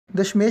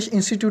Dashmesh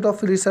institute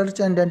of research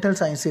and dental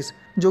sciences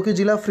जो कि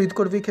ਜ਼ਿਲ੍ਹਾ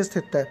ਫਰੀਦਕੋਟ ਵਿਖੇ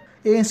ਸਥਿਤ ਹੈ।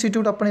 ਇਹ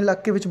ਇੰਸਟੀਚਿਊਟ ਆਪਣੇ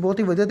ਇਲਾਕੇ ਵਿੱਚ ਬਹੁਤ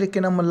ਹੀ ਵਧੀਆ ਤਰੀਕੇ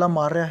ਨਾਲ ਮੱਲਾ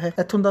ਮਾਰ ਰਿਹਾ ਹੈ।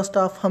 ਇੱਥੋਂ ਦਾ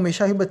ਸਟਾਫ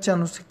ਹਮੇਸ਼ਾ ਹੀ ਬੱਚਿਆਂ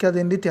ਨੂੰ ਸਿੱਖਿਆ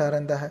ਦੇਣ ਲਈ ਤਿਆਰ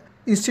ਰਹਿੰਦਾ ਹੈ।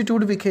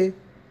 ਇੰਸਟੀਚਿਊਟ ਵਿਖੇ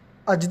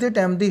ਅੱਜ ਦੇ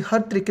ਟਾਈਮ ਦੀ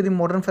ਹਰ ਤਰੀਕੇ ਦੀ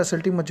ਮਾਡਰਨ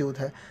ਫੈਸਿਲਿਟੀ ਮੌਜੂਦ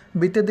ਹੈ।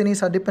 ਬੀਤੇ ਦਿਨੀ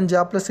ਸਾਡੀ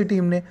ਪੰਜਾਬ ਪਲੱਸ ਦੀ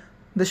ਟੀਮ ਨੇ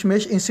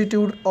Dashmesh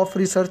institute of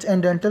research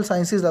and dental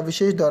sciences ਦਾ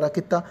ਵਿਸ਼ੇਸ਼ ਦੌਰਾ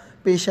ਕੀਤਾ।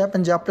 ਪੇਸ਼ ਹੈ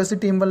ਪੰਜਾਬ ਪਲੱਸ ਦੀ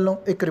ਟੀਮ ਵੱਲੋਂ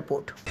ਇੱਕ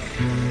ਰਿਪੋਰਟ।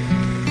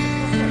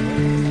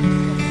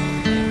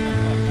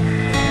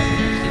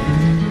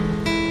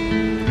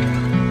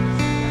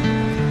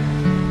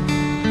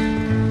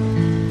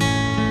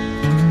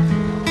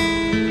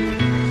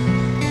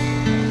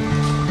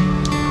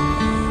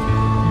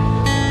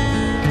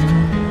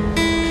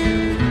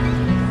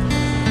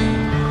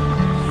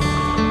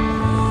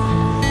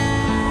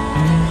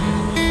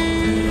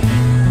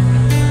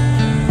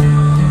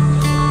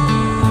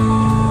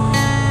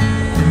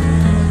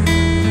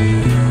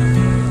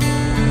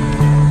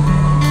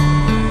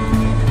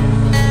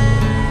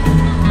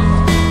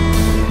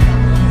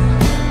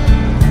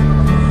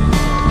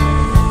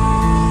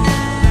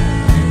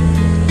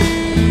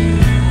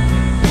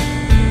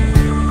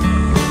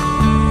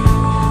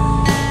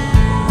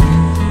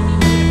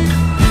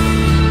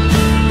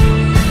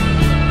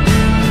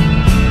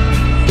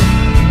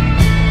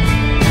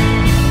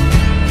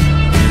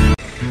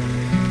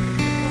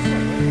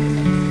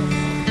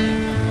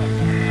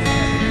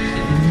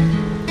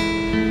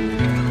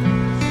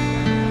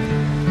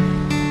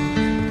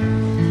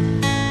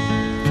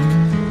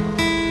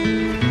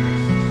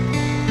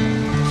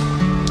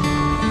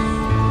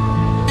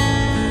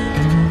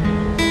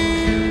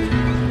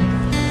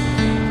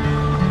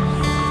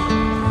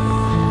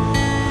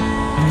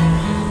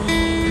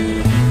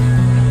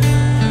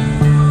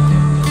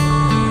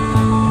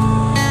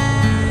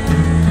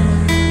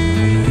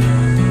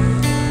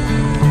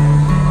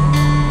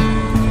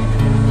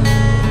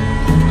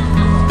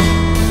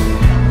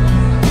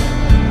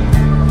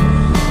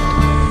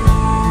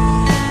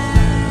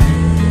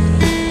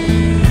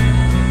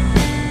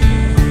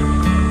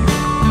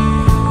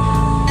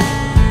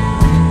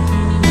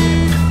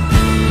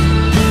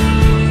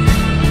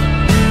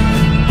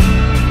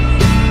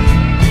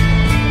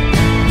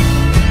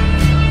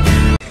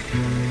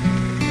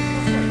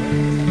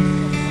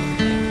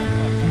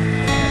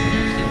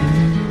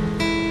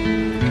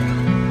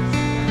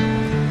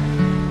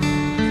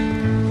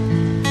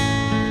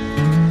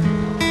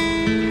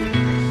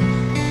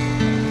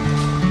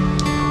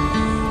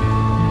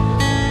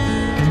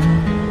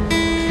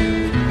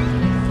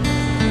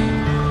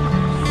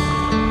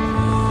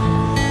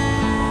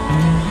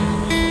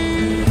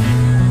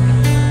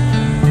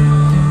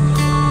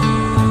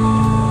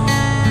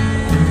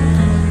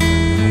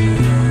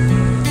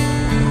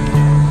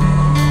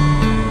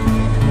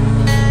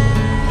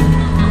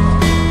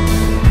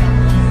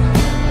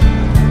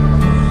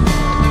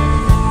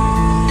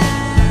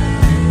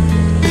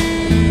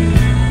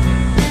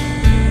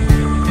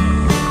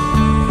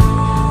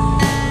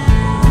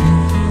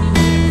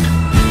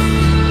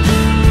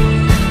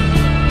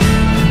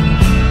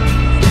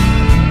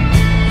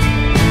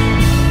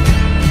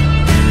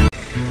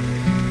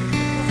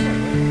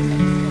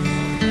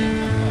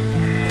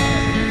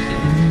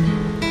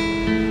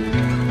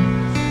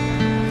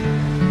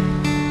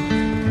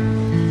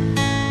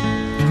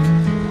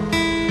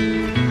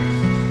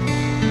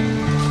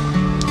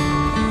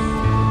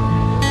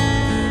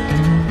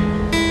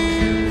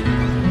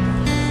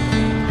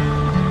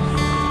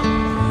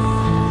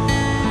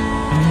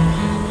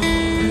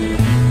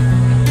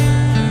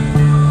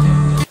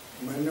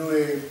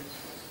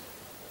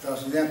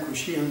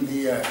 खुशी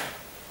होंगी है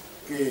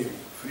कि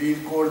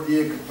फरीदकोट की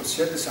एक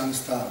प्रसिद्ध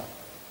संस्था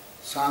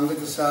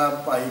संगत साहब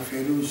भाई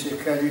फेरू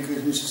सिख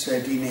एजुकेशन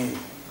सोसाइटी ने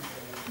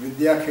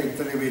विद्या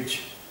खेत्र में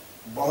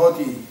बहुत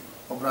ही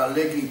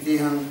उपराले किए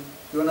हैं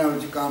कि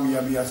उन्होंने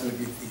कामयाबी हासिल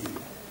की है।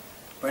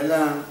 पहला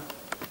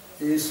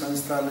इस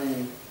संस्था ने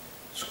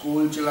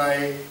स्कूल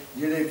चलाए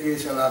जिहड़े कि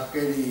इस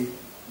इलाके की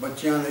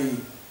बच्चों लई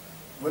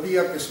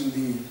वधिया किस्म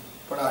की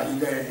पढ़ाई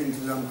का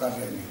इंतजाम कर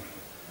रहे हैं।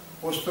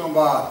 उस तो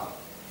बाद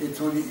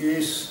इतों की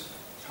इस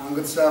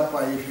संगत साहब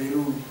भाई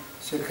फेरू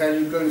सिख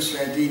एजुकेशन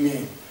सोसाइटी ने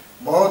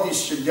बहुत ही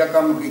सुचजा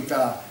काम किया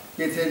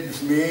कि इतने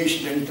दशमेश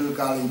डेंटल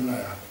कॉलेज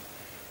बनाया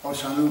और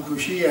सानू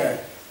खुशी है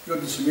कि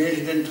दशमेश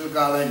डेंटल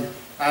कॉलेज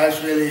इस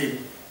वेले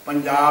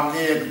पंजाब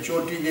के एक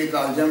चोटी के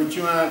कॉलेजों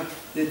विचों है।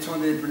 इतों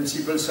के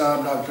प्रिंसीपल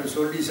साहब डॉक्टर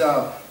सोढ़ी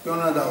साहब तो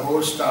उन्होंने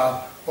होर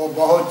स्टाफ वो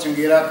बहुत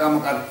चंगेरा काम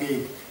करके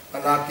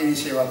इलाके की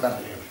सेवा कर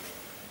रहे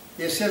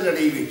हैं। इस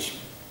लड़ी में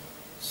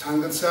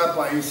संगत साहब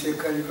भाई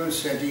सिख एजुकेशन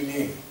सोसाइटी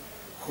ने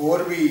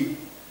होर भी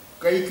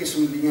कई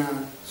किस्म दी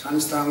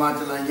संस्थावां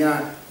चलाइया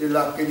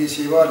इलाके की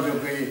सेवा जो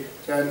कि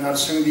चाहे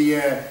नर्सिंग की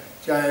है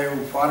चाहे वो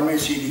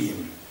फार्मेसी की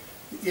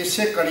है। इस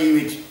कड़ी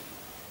में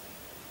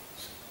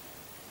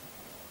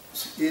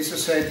इस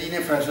सोसाइटी ने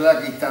फैसला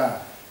किया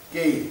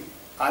कि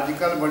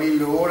अजकल बड़ी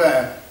लोड़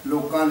है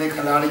लोगों के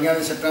खिलाड़ियों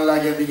के सट्टां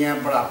लग जांदियां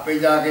बुढ़ापे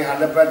जाके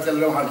हड्ड पैर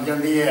चलों हट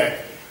जाती है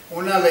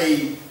उन्होंने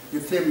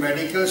जिथे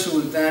मैडिकल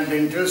सहूलतां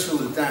डेंटल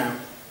सहूलतां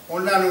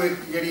उन्होंने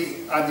जी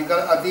अजकल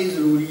अति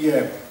जरूरी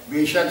है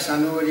बेशक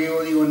सानू अजे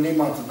उहदी उन्नी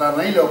महत्ता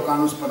नहीं लोगों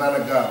नूं पता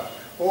लगा,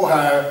 वो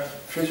है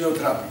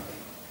फिजियोथेरापी।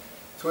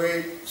 सो ये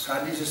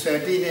साडी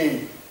सोसाइटी ने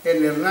यह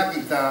निर्णय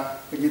किया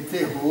कि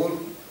जिथे होर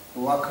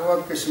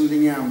वख-वख किस्म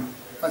दीआं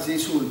असीं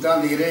सहूलतां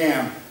दे रहे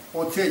हैं,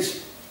 उत्थे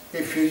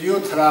ये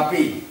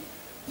फिजियोथेरापी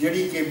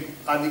जिहड़ी कि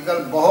अजकल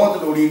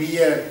बहुत लोड़ीदी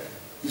है।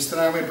 जिस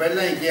तरह मैं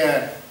पहले ही कहा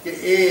कि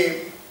ये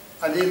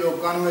अजे लोगों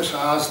को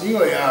एहसास नहीं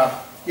होया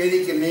कि इसकी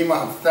कितनी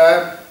महत्ता है।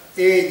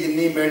 ये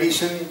जिन्नी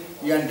मेडिसिन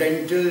या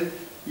डेंटल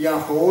या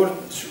होर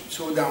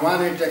सुविधावां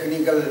ने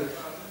टैक्नीकल,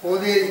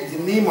 उहदी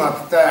जिन्नी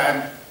महत्ता है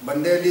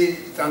बंदे दी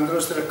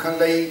तंदुरुस्त रखने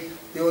लई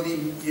ते उहदी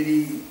जिहड़ी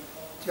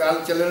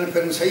चाल चलन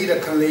फिरन सही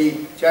रखने लई,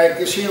 चाहे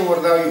किसी उम्र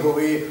का भी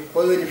होवे,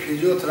 उहदे विच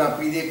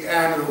फिजियोथेरापी दी एक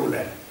अहम रोल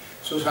है।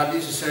 सो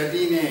साडी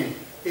सोसाइटी ने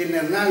ये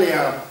निर्णय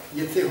लिया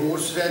जिथे होर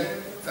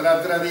तरह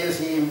तरह की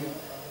असीं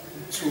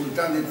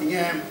सहूलतां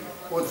दित्तियां हैं,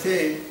 उत्थे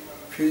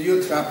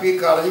फिजियोथेरापी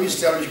कॉलेज भी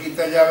स्टैबलिश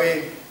किया जाए।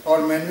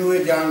 और मैनू ये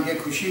जान के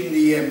खुशी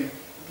हुंदी है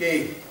कि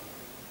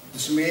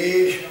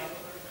दसमेश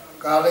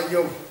कॉलेज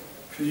ऑफ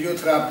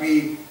फिजियोथेरापी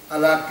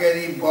इलाके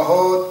की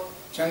बहुत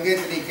चंगे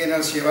तरीके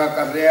नाल सेवा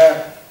कर रहा है।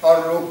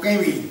 और लोग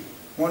भी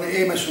हुण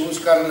ये महसूस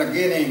कर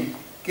लगे ने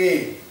कि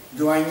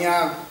दवाइयां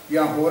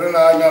या होर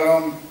इलाज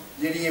नालों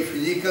जिहड़ी ये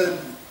फिजिकल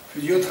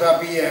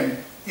फिजियोथेरापी है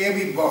ये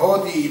भी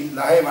बहुत ही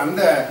लाहेवंद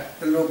है।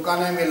 तो लोगों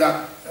ने भी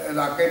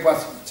इलाके पास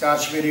चार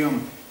चफेरियों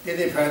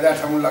ये फायदा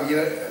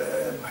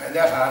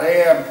उठा रहे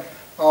हैं।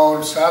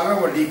 और सारे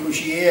नालों वड्डी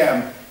खुशी ये है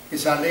कि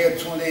साडे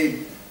इत्थों के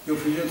जो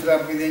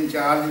फिजियोथेरापी के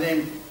इंचार्ज ने,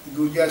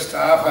 दूजा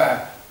स्टाफ है,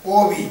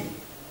 वो भी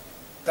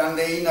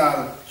तनदेही नाल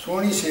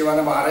सोहनी सेवा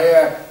निभा रहे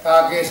हैं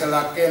ताकि इस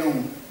इलाके नूं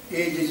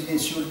ये जिस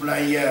इंस्टीट्यूट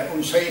बनाई है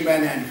उन सही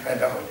मैंने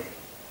फायदा हो जाए।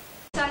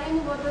 सारिਆਂ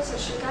ਨੂੰ बहुत सत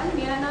श्री अकाल।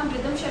 मेरा नाम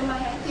रिदम शर्मा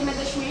है तो मैं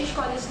दशमेश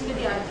कॉलेज की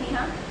विद्यार्थी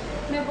हाँ।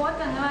 मैं बहुत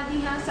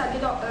धन्यवादी हाँ साडे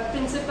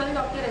प्रिंसीपल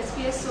डॉक्टर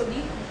SP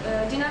सोडी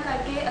जिन्हां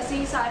करके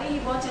असी सारे ही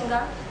बहुत चंगा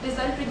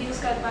रिजल्ट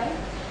प्रोड्यूस कर पाए।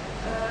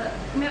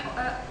 मैं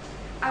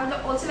I would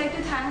also like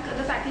to thank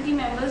the faculty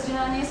members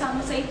जिन्होंने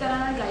सानू सही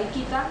तरह गाइड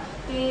किया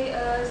तो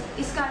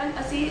इस कारण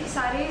असी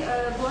सारे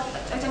बहुत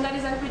चंगा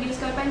रिजल्ट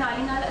प्रोड्यूस कर पाए। नाल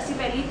ही नाल असी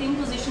पहली 3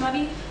 पोजीशनां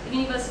भी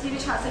यूनीवर्सिटी में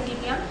हासिल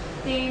कीतियां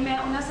तो मैं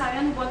उन्होंने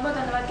सारिਆਂ ਨੂੰ बहुत बहुत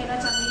धन्यवाद कहना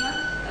चाहती हाँ।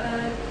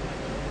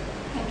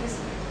 Thank you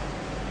sir.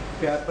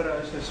 प्यार भरा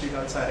सत श्री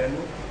अकाल सारिਆਂ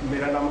ਨੂੰ।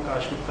 मेरा नाम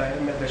आकाश गुप्ता है,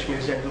 मैं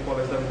दशमेश डेंटल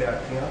कॉलेज का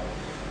विद्यार्थी हाँ।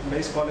 मैं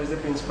इस कॉलेज के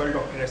प्रिंसीपल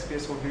डॉक्टर SP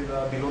सोडी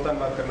का दिलों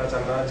धन्यवाद करना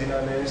चाहता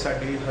जिन्होंने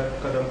साड़ी हर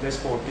कदम से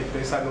सपोर्ट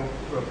की, सानू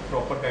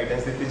प्रॉपर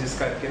गाइडेंस दी, जिस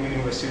करके मैं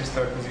यूनीवर्सिटी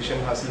 3rd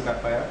पोजीशन हासिल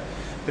कर पाया।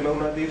 तो मैं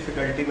उन्होंने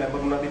फैकल्टी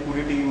मैंबर उन्होंने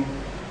पूरी टीम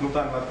को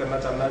धन्यवाद करना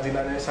चाहता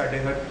जिन्होंने साढ़े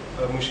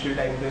हर मुश्किल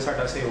टाइम पर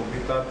साडा सहयोग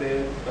दिता तो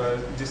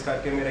जिस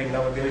करके मेरा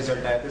इन्ना वधिया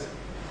रिजल्ट आया। तो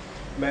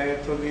मैं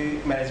इत्थों की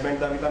मैनेजमेंट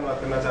का भी धन्यवाद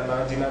करना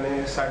चाहता जिन्होंने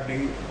साड़ी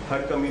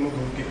हर कमी को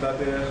दूर किया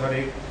तो हर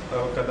एक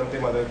कदम से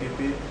मदद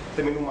की।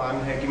 तो मैनू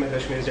मान है कि मैं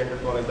दशमेश डेंटल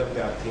कॉलेज का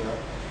विद्यार्थी हाँ।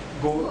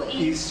 गो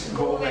east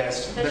go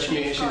waste,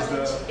 Dashmesh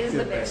is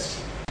the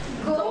best.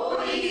 Go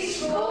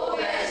east, go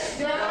west,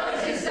 the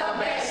earth is the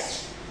best.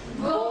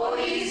 Go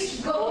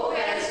east, go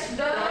west,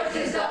 the earth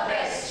is the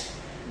best.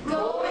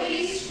 Go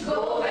east,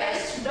 go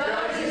west, the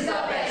earth is the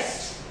best.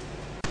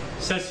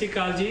 सत श्री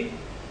अकाल जी।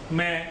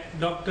 मैं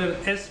doctor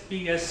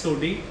SPS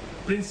Sodhi,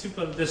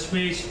 principal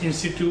Dashmesh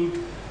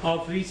institute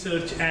of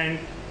research and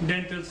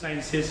dental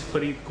sciences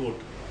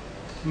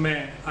Faridkot.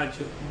 मैं अज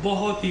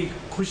बहुत ही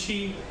खुशी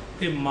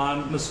ते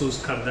मान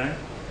महसूस करदा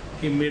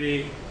कि मेरे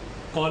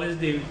कॉलेज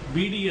के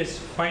BDS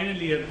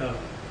फाइनल ईयर का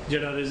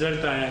जिहड़ा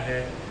रिजल्ट आया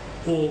है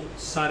वो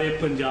सारे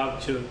पंजाब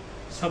च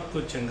सब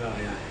तो चंगा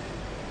आया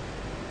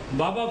है।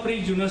 बाबा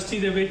फरीद यूनिवर्सिटी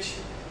दे विच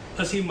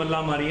असी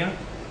मल्ला मारियां,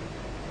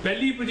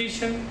 पहली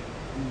पोजीशन,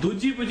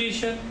 दूजी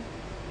पोजीशन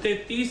ते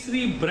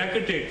तीसरी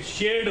ब्रैकेटेड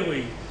शेयर्ड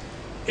हुई।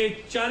 ये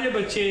चारे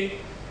बच्चे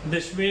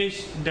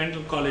दशमेश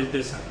डेंटल कॉलेज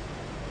दे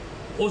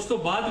सन। उस तो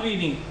बाद भी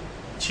नहीं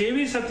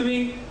 6वीं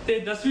 7वीं ते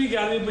 10वीं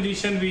 11वीं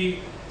पोजीशन भी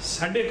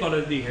साडे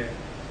कॉलेज दी है।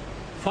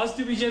 फर्स्ट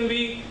डिवीजन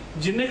भी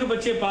जिन्ने के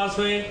बच्चे पास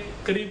हुए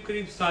करीब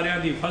करीब सारिਆਂ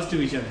ਦੀ फर्स्ट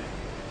डिवीजन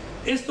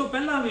है। इस तो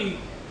पहला भी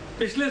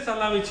पिछले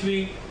सालों में भी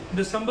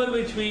दिसंबर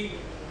में भी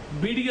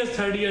BDS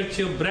 3rd ईयर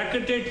च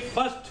ब्रैकेटेड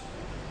फर्स्ट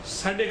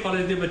साडे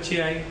कॉलेज के बच्चे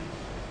आए।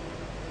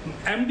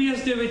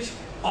 MDS ਦੇ ਵਿੱਚ,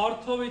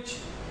 ऑर्थो ਵਿੱਚ,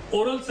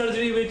 ओरल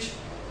सर्जरी ਵਿੱਚ,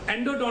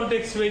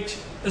 एंडोडोंटिक्स ਵਿੱਚ,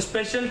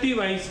 स्पैशलिटी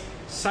वाइज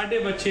साडे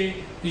बच्चे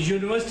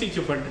यूनिवर्सिटी च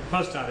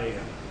फर्स्ट आ रहे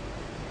हैं।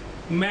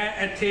 मैं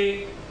इत्थे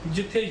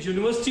जिथे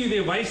यूनिवर्सिटी के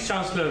vice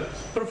chancellor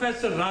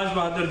professor Raj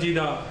Bahadur ji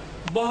का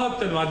बहुत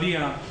धन्यवादी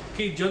हाँ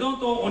कि जदों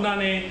तो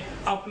उन्होंने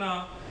अपना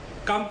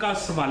कामकाज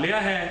संभालिया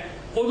है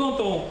उदों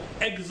तो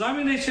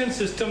एग्जामिनेशन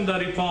सिस्टम का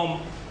रिफॉर्म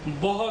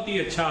बहुत ही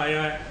अच्छा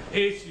आया है।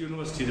 इस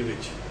यूनिवर्सिटी के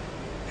विच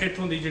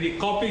इत्थों की जिहड़ी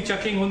कॉपी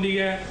चैकिंग होंदी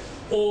है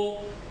वो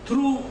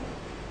थ्रू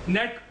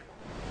नैट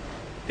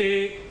ते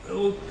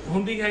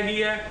होंदी हैगी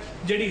है,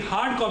 जिहड़ी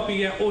हार्ड कॉपी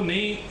है वो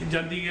नहीं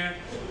जाती है,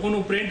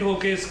 उन्होंने प्रिंट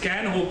होके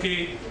स्कैन होके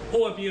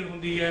वो अपीयर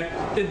होंदी है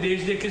तो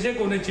देश के किसी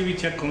कोने च भी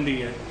चैक होंदी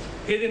है।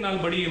 ਇਹਦੇ ਨਾਲ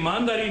ਬੜੀ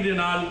ਇਮਾਨਦਾਰੀ ਦੇ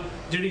ਨਾਲ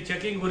ਜਿਹੜੀ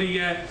ਚੈਕਿੰਗ ਹੋ ਰਹੀ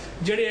ਹੈ।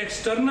 ਜਿਹੜੇ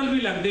ਐਕਸਟਰਨਲ ਵੀ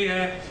ਲੱਗਦੇ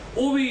ਹੈ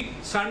ਉਹ ਵੀ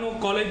ਸਾਨੂੰ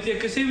ਕਾਲਜ ਦੇ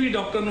ਕਿਸੇ ਵੀ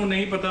ਡਾਕਟਰ ਨੂੰ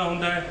ਨਹੀਂ ਪਤਾ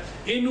ਹੁੰਦਾ ਹੈ,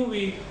 ਇਹਨੂੰ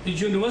ਵੀ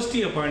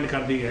ਯੂਨੀਵਰਸਿਟੀ ਅਪਾਇੰਟ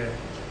ਕਰਦੀ ਹੈ।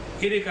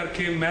 ਇਹਦੇ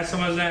ਕਰਕੇ ਮੈਂ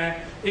ਸਮਝਦਾ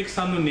ਹੈ ਇੱਕ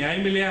ਸਾਨੂੰ ਨਿਆਂ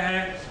ਮਿਲਿਆ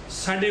ਹੈ।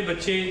 ਸਾਡੇ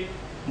ਬੱਚੇ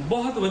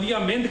ਬਹੁਤ ਵਧੀਆ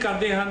ਮਿਹਨਤ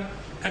ਕਰਦੇ ਹਨ,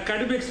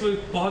 ਅਕੈਡਮਿਕਸ ਵੀ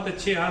ਬਹੁਤ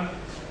ਅੱਛੇ ਹਨ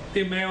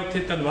ਤੇ ਮੈਂ ਉੱਥੇ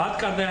ਧੰਨਵਾਦ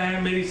ਕਰਦਾ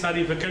ਹਾਂ ਮੇਰੀ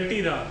ਸਾਰੀ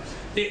ਫੈਕਲਟੀ ਦਾ।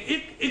 ਤੇ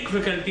ਇੱਕ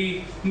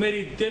ਫੈਕਲਟੀ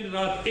ਮੇਰੀ ਦਿਨ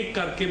ਰਾਤ ਇੱਕ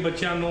ਕਰਕੇ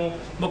ਬੱਚਿਆਂ ਨੂੰ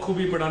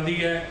ਬਖੂਬੀ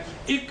ਪੜ੍ਹਾਉਂਦੀ ਹੈ,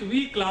 ਇੱਕ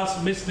ਵੀ ਕਲਾਸ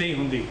ਮਿਸ ਨਹੀਂ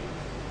ਹੁੰਦੀ।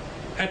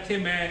 ਇੱਥੇ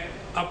ਮੈਂ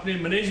ਆਪਣੇ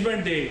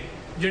ਮੈਨੇਜਮੈਂਟ ਦੇ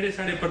ਜਿਹੜੇ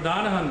ਸਾਡੇ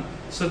ਪ੍ਰਧਾਨ ਹਨ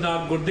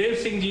ਸਰਦਾਰ ਗੁਰਦੇਵ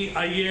ਸਿੰਘ ਜੀ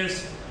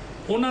IAS,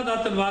 ਉਹਨਾਂ ਦਾ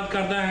ਧੰਨਵਾਦ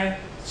ਕਰਦਾ ਹੈ।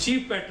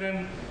 ਚੀਫ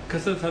ਪੈਟਰਨ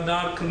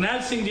ਸਰਦਾਰ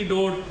ਕਰਨੈਲ ਸਿੰਘ ਜੀ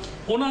ਡੋਡ,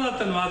 ਉਹਨਾਂ ਦਾ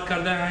ਧੰਨਵਾਦ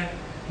ਕਰਦਾ ਹੈ।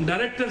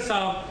 ਡਾਇਰੈਕਟਰ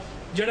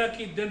ਸਾਹਿਬ ਜਿਹੜਾ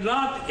ਕਿ ਦਿਨ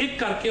ਰਾਤ ਇੱਕ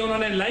ਕਰਕੇ ਉਹਨਾਂ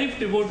ਨੇ ਲਾਈਫ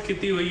ਡਿਵੋਟ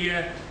ਕੀਤੀ ਹੋਈ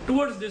ਹੈ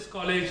ਟੂਵਰਡਸ ਦਿਸ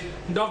ਕਾਲਜ,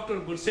 ਡਾਕਟਰ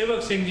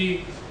ਗੁਰਸੇਵਕ ਸਿੰਘ ਜੀ,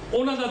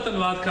 ਉਹਨਾਂ ਦਾ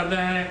ਧੰਨਵਾਦ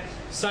ਕਰਦਾ ਹੈ।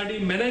 ਸਾਡੀ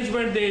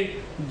ਮੈਨੇਜਮੈਂਟ ਦੇ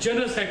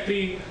ਜਨਰਲ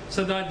ਸੈਕਟਰੀ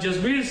ਸਰਦਾਰ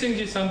ਜਸਬੀਰ ਸਿੰਘ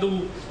ਜੀ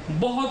ਸੰਧੂ,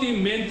 ਬਹੁਤ ਹੀ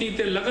ਮਿਹਨਤੀ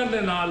ਤੇ ਲਗਨ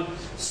ਦੇ ਨਾਲ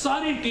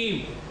ਸਾਰੀ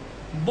ਟੀਮ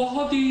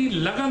ਬਹੁਤ ਹੀ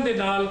ਲਗਨ ਦੇ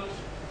ਨਾਲ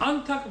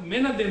ਅੰਥਕ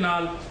ਮਿਹਨਤ ਦੇ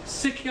ਨਾਲ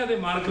ਸਿੱਖਿਆ ਦੇ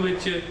ਮਾਰਗ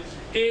ਵਿੱਚ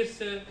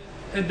ਇਸ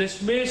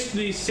ਦਸ਼ਮੇਸ਼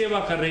ਦੀ ਸੇਵਾ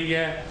ਕਰ ਰਹੀ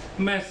ਹੈ।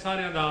 ਮੈਂ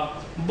ਸਾਰਿਆਂ ਦਾ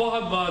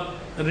ਬਹੁਤ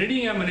ਬਹੁਤ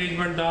ਰਿਣੀ ਹਾਂ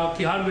ਮੈਨੇਜਮੈਂਟ ਦਾ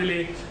ਕਿ ਹਰ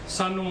ਵੇਲੇ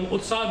ਸਾਨੂੰ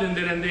ਉਤਸ਼ਾਹ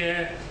ਦਿੰਦੇ ਰਹਿੰਦੇ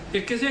ਹੈ ਤੇ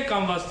ਕਿਸੇ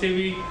ਕੰਮ ਵਾਸਤੇ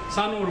ਵੀ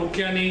ਸਾਨੂੰ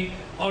ਰੋਕਿਆ ਨਹੀਂ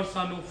ਔਰ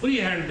ਸਾਨੂੰ ਫ੍ਰੀ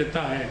ਹੈਂਡ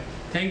ਦਿੱਤਾ ਹੈ।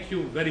 Thank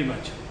you very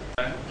much.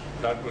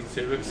 Doctor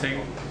Sevak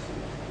Singh,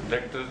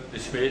 director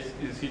Dashmesh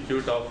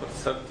institute of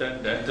research and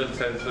dental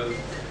sciences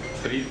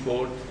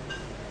Faridkot.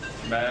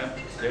 मैं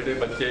ਜਿਹੜੇ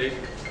ਬੱਚੇ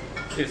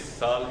ਇਸ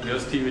ਸਾਲ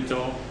ਯੂਨੀਵਰਸਿਟੀ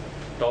ਵਿੱਚੋਂ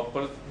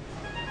ਟੌਪਰ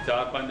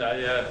 4-5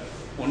 ਆਏ ਹੈ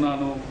ਉਹਨਾਂ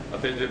ਨੂੰ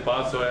ਅਤੇ ਜਿਹੜੇ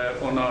ਪਾਸ ਹੋਏ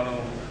ਉਹਨਾਂ ਨੂੰ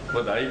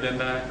ਵਧਾਈ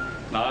ਦਿੰਦਾ।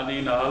 ਨਾਲ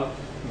ਹੀ ਨਾਲ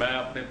ਮੈਂ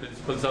ਆਪਣੇ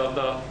ਪ੍ਰਿੰਸੀਪਲ ਸਾਹਿਬ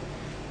ਦਾ,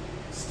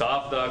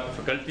 ਸਟਾਫ ਦਾ,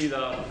 ਫੈਕਲਟੀ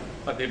ਦਾ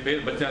ਅਤੇ ਫਿਰ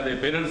ਬੱਚਿਆਂ ਦੇ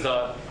ਪੇਰੈਂਟਸ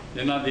ਦਾ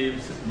ਜਿਨ੍ਹਾਂ ਦੀ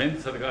ਮਿਹਨਤ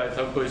ਸਦਕਾ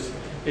ਸਭ ਕੁਝ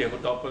ਇਹ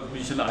ਟੌਪਰ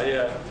ਪੋਜੀਸ਼ਨ ਆਏ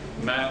ਹੈ,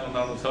 ਮੈਂ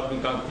ਉਹਨਾਂ ਨੂੰ ਸਭ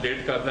ਨੂੰ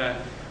ਕੰਗ੍ਰੈਚੁਲੇਟ ਕਰਦਾ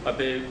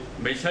ਅਤੇ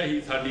ਹਮੇਸ਼ਾ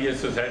ਹੀ ਸਾਡੀ ਇਹ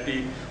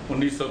ਸੁਸਾਇਟੀ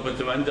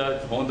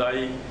 1955 ਹੋਂਦ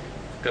ਆਈ।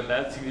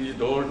 ਕਰਨੈਲ ਸਿੰਘ ਜੀ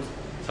ਡੋਡ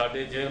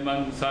ਸਾਡੇ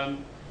ਚੇਅਰਮੈਨ ਸਨ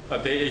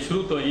ਅਤੇ ਇਹ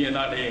ਸ਼ੁਰੂ ਤੋਂ ਹੀ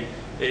ਇਹਨਾਂ ਨੇ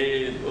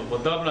ਇਹ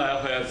ਮੁੱਦਾ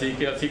ਬਣਾਇਆ ਹੋਇਆ ਸੀ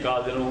ਕਿ ਅਸੀਂ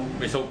ਕਾਲਜ ਨੂੰ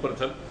ਹਮੇਸ਼ਾ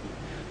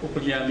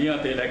ਉੱਪਰਲੀਆਂ ਲੀਹਾਂ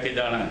 'ਤੇ ਲੈ ਕੇ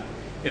ਜਾਣਾ।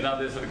 ਇਹਨਾਂ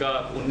ਦੇ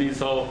ਸਰਕਾਰ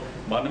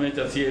 1992 'ਚ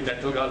ਅਸੀਂ ਇਹ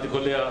ਡੈਂਟਲ ਕਾਲਜ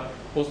ਖੋਲ੍ਹਿਆ।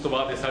 ਉਸ ਤੋਂ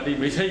ਬਾਅਦ ਸਾਡੀ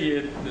ਹਮੇਸ਼ਾ ਹੀ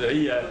ਇਹ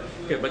ਰਹੀ ਹੈ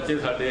ਕਿ ਬੱਚੇ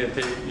ਸਾਡੇ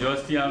ਇੱਥੇ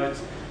ਯੂਨੀਵਰਸਿਟੀਆਂ ਵਿੱਚ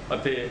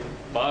ਅਤੇ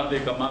ਬਾਹਰ ਦੇ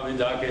ਕੰਮਾਂ ਵਿੱਚ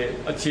ਜਾ ਕੇ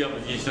ਅੱਛੀਆਂ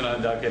ਪੋਜੀਸ਼ਨਾਂ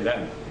ਜਾ ਕੇ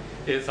ਲੈਣ।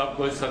 ਇਹ ਸਭ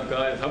ਕੁਝ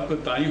ਸਰਕਾਰ ਸਭ ਕੁਝ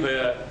ਤਾਂ ਹੀ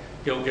ਹੋਇਆ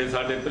ਕਿਉਂਕਿ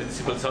ਸਾਡੇ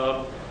ਪ੍ਰਿੰਸੀਪਲ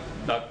ਸਾਹਿਬ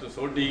ਡਾਕਟਰ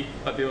ਸੋਢੀ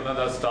ਅਤੇ ਉਹਨਾਂ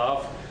ਦਾ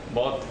ਸਟਾਫ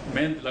ਬਹੁਤ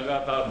ਮਿਹਨਤ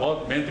ਲਗਾਤਾਰ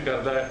ਬਹੁਤ ਮਿਹਨਤ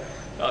ਕਰਦਾ ਹੈ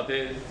ਅਤੇ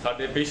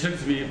ਸਾਡੇ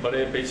ਪੇਸ਼ੈਂਟਸ ਵੀ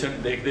ਬੜੇ ਪੇਸ਼ੈਂਟ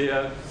ਦੇਖਦੇ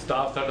ਆ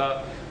ਸਟਾਫ ਸਾਡਾ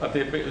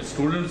ਅਤੇ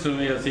ਸਟੂਡੈਂਟਸ ਨੂੰ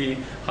ਵੀ ਅਸੀਂ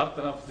ਹਰ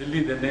ਤਰ੍ਹਾਂ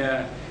ਫੈਸਿਲਿਟੀ ਦਿੰਦੇ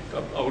ਆ।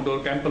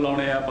 ਆਊਟਡੋਰ ਕੈਂਪ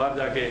ਲਾਉਣੇ ਆ ਬਾਹਰ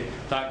ਜਾ ਕੇ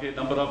ਤਾਂ ਕਿ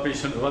ਨੰਬਰ ਆਫ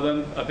ਪੇਸ਼ੈਂਟ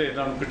ਵਧਣ ਅਤੇ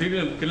ਇਹਨਾਂ ਨੂੰ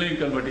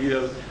ਕਲੀਨਿਕਲ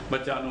ਮਟੀਰੀਅਲ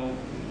ਬੱਚਿਆਂ ਨੂੰ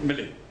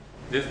ਮਿਲੇ,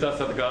 ਜਿਸ ਦਾ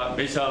ਸਦਕਾ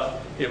ਹਮੇਸ਼ਾ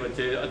ਇਹ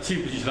ਬੱਚੇ ਅੱਛੀ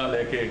ਪੋਜੀਸ਼ਨਾਂ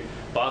ਲੈ ਕੇ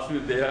ਪਾਸ ਵੀ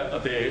ਹੁੰਦੇ ਆ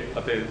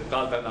ਅਤੇ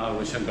ਕਾਲ ਦਾ ਨਾਮ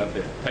ਰੋਸ਼ਨ ਕਰਦੇ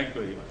ਆ। Thank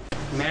you very much.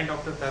 मैं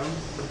doctor Tarun,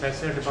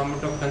 professor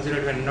department of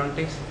conservative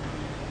endodontics.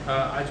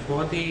 ਅੱਜ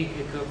ਬਹੁਤ ਹੀ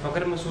ਇੱਕ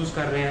ਫਖਰ ਮਹਿਸੂਸ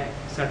ਕਰ ਰਹੇ ਹਾਂ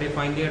ਸਾਡੇ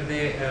ਫਾਈਨਲ ਈਅਰ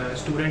ਦੇ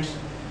ਸਟੂਡੈਂਟਸ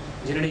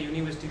ਜਿਨ੍ਹਾਂ ਨੇ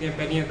ਯੂਨੀਵਰਸਿਟੀ ਦੀਆਂ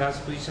ਪਹਿਲੀਆਂ 10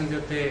 ਪੋਜੀਸ਼ਨ ਦੇ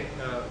ਉੱਤੇ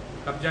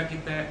ਕਬਜ਼ਾ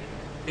ਕੀਤਾ ਹੈ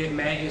ਤੇ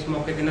ਮੈਂ ਇਸ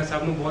ਮੌਕੇ 'ਤੇ ਇਹਨਾਂ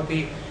ਸਭ ਨੂੰ ਬਹੁਤ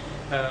ਹੀ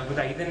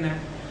ਵਧਾਈ ਦਿੰਦਾ।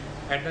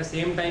 ਐਟ ਦਾ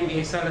ਸੇਮ ਟਾਈਮ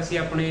ਇਸ ਸਾਲ ਅਸੀਂ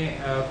ਆਪਣੇ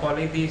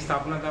ਕਾਲਜ ਦੀ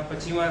ਸਥਾਪਨਾ ਦਾ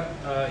 25ਵਾਂ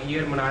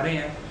ਈਅਰ ਮਨਾ ਰਹੇ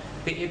ਹਾਂ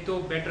ਤੇ ਇਹ ਤੋਂ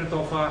ਬੈਟਰ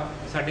ਤੋਹਫਾ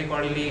ਸਾਡੇ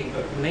ਕਾਲਜ ਲਈ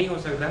ਨਹੀਂ ਹੋ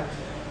ਸਕਦਾ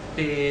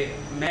ਤੇ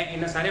ਮੈਂ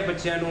ਇਹਨਾਂ ਸਾਰੇ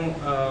ਬੱਚਿਆਂ ਨੂੰ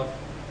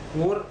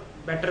ਹੋਰ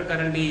ਬੈਟਰ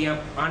ਕਰਨ ਲਈ ਜਾਂ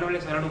ਆਉਣ ਵਾਲੇ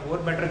ਸਾਲਾਂ ਨੂੰ ਹੋਰ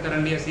ਬੈਟਰ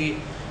ਕਰਨ ਲਈ ਅਸੀਂ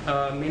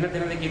ਮਿਹਨਤ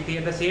ਇਹਨਾਂ ਦੀ ਕੀਤੀ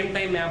ਹੈ। ਐਟ ਦਾ ਸੇਮ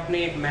ਟਾਈਮ ਮੈਂ ਆਪਣੇ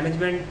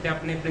ਮੈਨੇਜਮੈਂਟ ਤੇ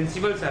ਆਪਣੇ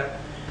ਪ੍ਰਿੰਸੀਪਲ ਸਰ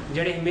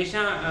ਜਿਹੜੇ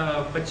ਹਮੇਸ਼ਾ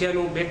ਬੱਚਿਆਂ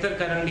ਨੂੰ ਬਿਹਤਰ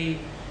ਕਰਨ ਲਈ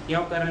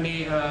ਜਾਂ ਕਰਨ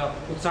ਲਈ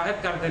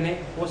ਉਤਸ਼ਾਹਿਤ ਕਰਦੇ ਨੇ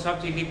ਉਹ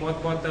ਸਭ ਚੀਜ਼ ਦੀ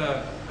ਬਹੁਤ ਬਹੁਤ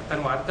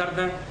ਧੰਨਵਾਦ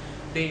ਕਰਦਾ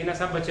ਤੇ ਇਹਨਾਂ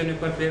ਸਭ ਬੱਚਿਆਂ ਨੂੰ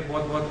ਇੱਕ ਵਾਰ ਫਿਰ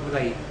ਬਹੁਤ ਬਹੁਤ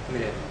ਵਧਾਈ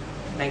ਮਿਲੇ।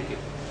 Thank you.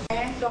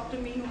 मैं doctor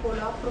Meenu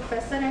Cola,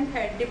 professor and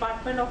had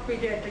department of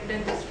paediatric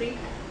dentistry.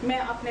 मैं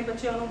अपने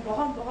बच्चों को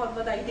बहुत बहुत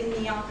बधाई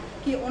दिंदी हाँ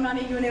कि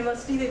उन्होंने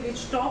यूनिवर्सिटी के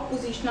विच टॉप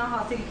पोजीशनां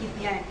हासिल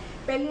कीतियां हैं।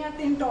 पहलियां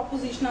 3 टॉप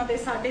पोजीशनां ते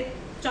साडे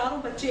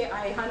चारों बच्चे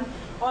आए हैं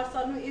और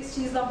सानू इस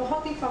चीज़ का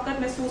बहुत ही फख्र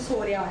महसूस हो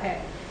रहा है।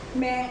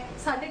 मैं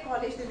साडे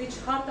कॉलेज दे विच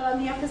हर तरह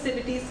दी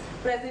फैसिलिटीज़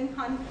प्रेजेंट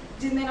हैं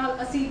जिहदे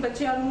नाल असीं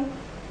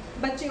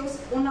बच्चे उस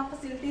उन्होंने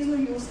फैसिलिटीज़ में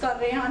यूज़ कर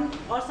रहे हैं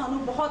और सानू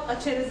बहुत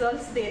अच्छे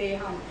रिजल्ट्स दे रहे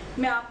हैं।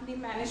 मैं अपनी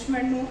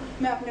मैनेजमेंट नू,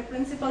 मैं अपने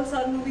प्रिंसीपल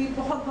सर नू भी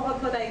बहुत बहुत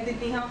बधाई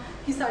दिंदी हाँ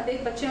कि साडे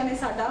बच्चों ने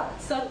साडा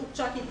सर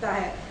उच्चा किया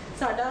है।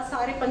 साडा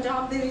सारे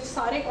पंजाब दे विच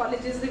सारे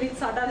कॉलेजेस दे विच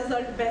साडा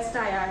रिजल्ट बेस्ट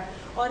आया है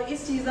और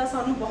इस चीज़ का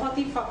सानू बहुत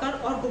ही फख्र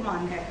और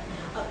गुमान है।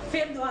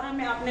 फिर दोबारा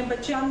मैं अपने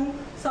बच्चों नू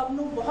सब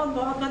नू बहुत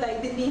बहुत बधाई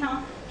दिंदी हाँ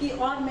कि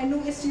और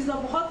मैनू इस चीज़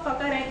का बहुत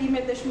फख्र है कि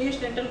मैं दशमेश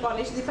डेंटल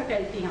कॉलेज की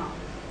फैकल्टी हाँ।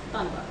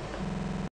 धन्यवाद।